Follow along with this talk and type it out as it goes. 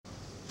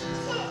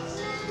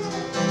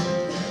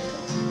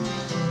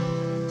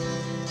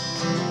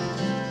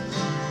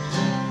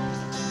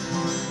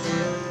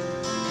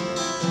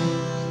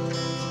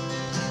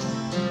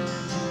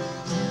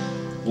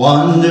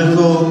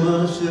Wonderful,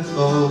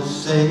 merciful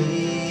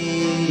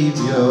Savior,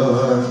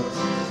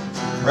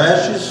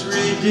 precious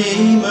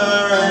Redeemer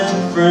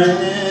and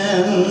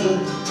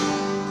friend,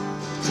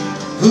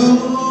 who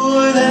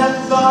would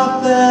have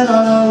thought that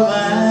a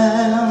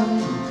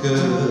lamb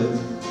could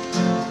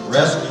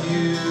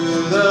rescue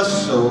the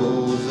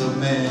souls of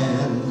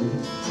men?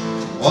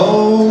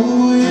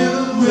 Oh,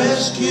 you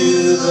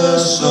rescue the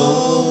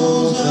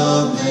souls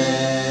of men.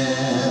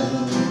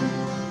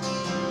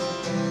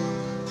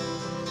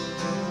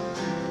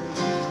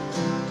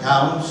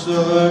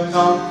 Counselor,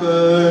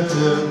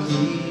 Comforter,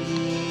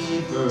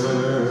 Keeper,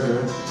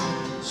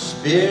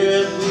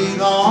 Spirit we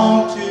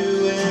long to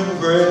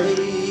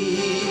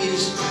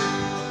embrace.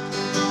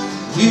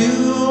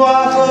 You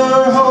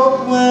offer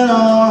hope when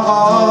our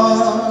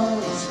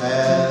hearts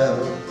have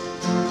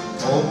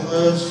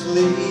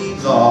hopelessly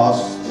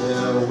lost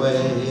their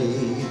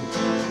way.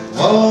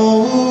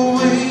 Oh,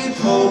 we've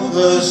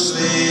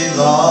hopelessly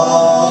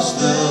lost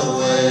the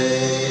way.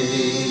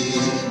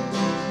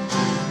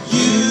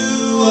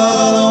 You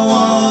are the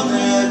one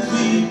that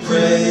we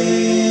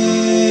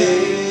praise.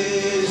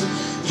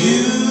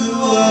 You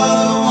are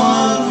the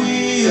one we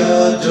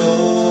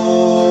adore.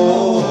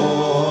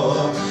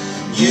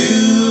 You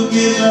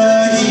give a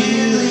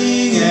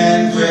healing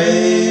and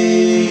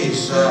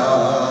grace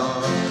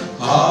our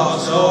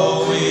hearts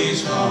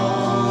always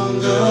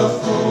hunger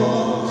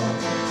for.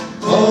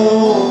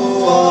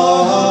 Oh,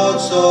 our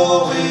hearts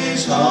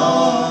always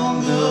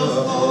hunger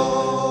for.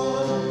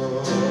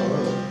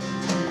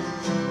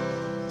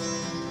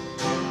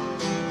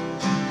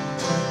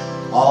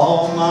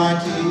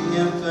 Almighty,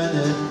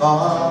 infinite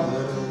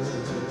Father,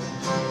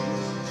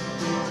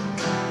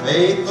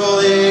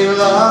 faithfully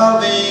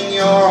loving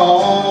your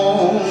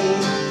own,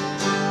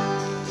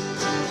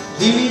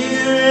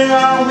 here in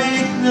our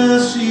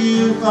weakness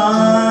you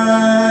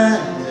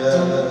find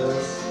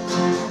us,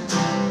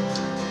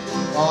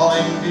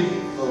 falling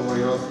before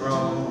your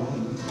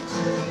throne.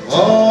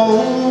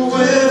 Oh,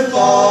 we're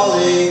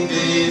falling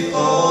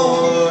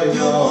before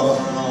your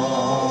throne.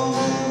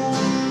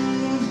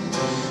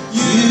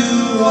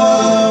 You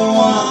are the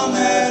one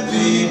that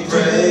we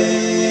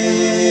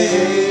praise.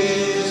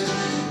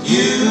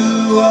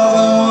 You are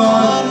the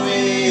one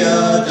we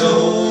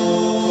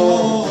adore.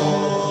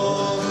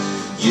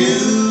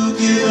 You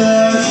give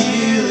a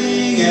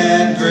healing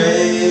and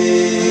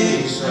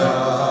grace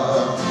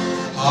our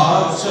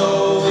hearts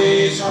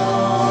always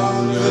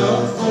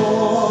hunger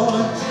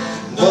for.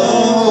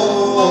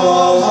 Oh,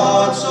 our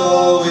hearts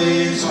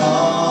always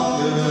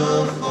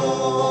hunger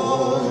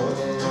for.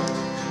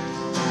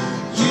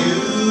 You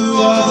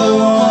are the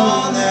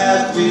one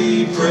that we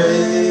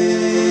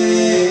praise.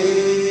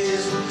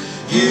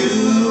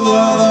 You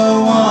are the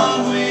one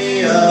we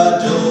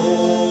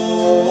adore.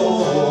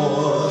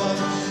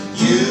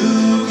 You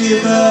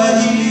give a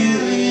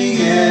healing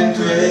and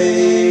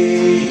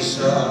grace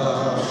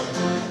our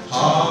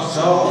hearts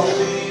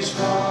always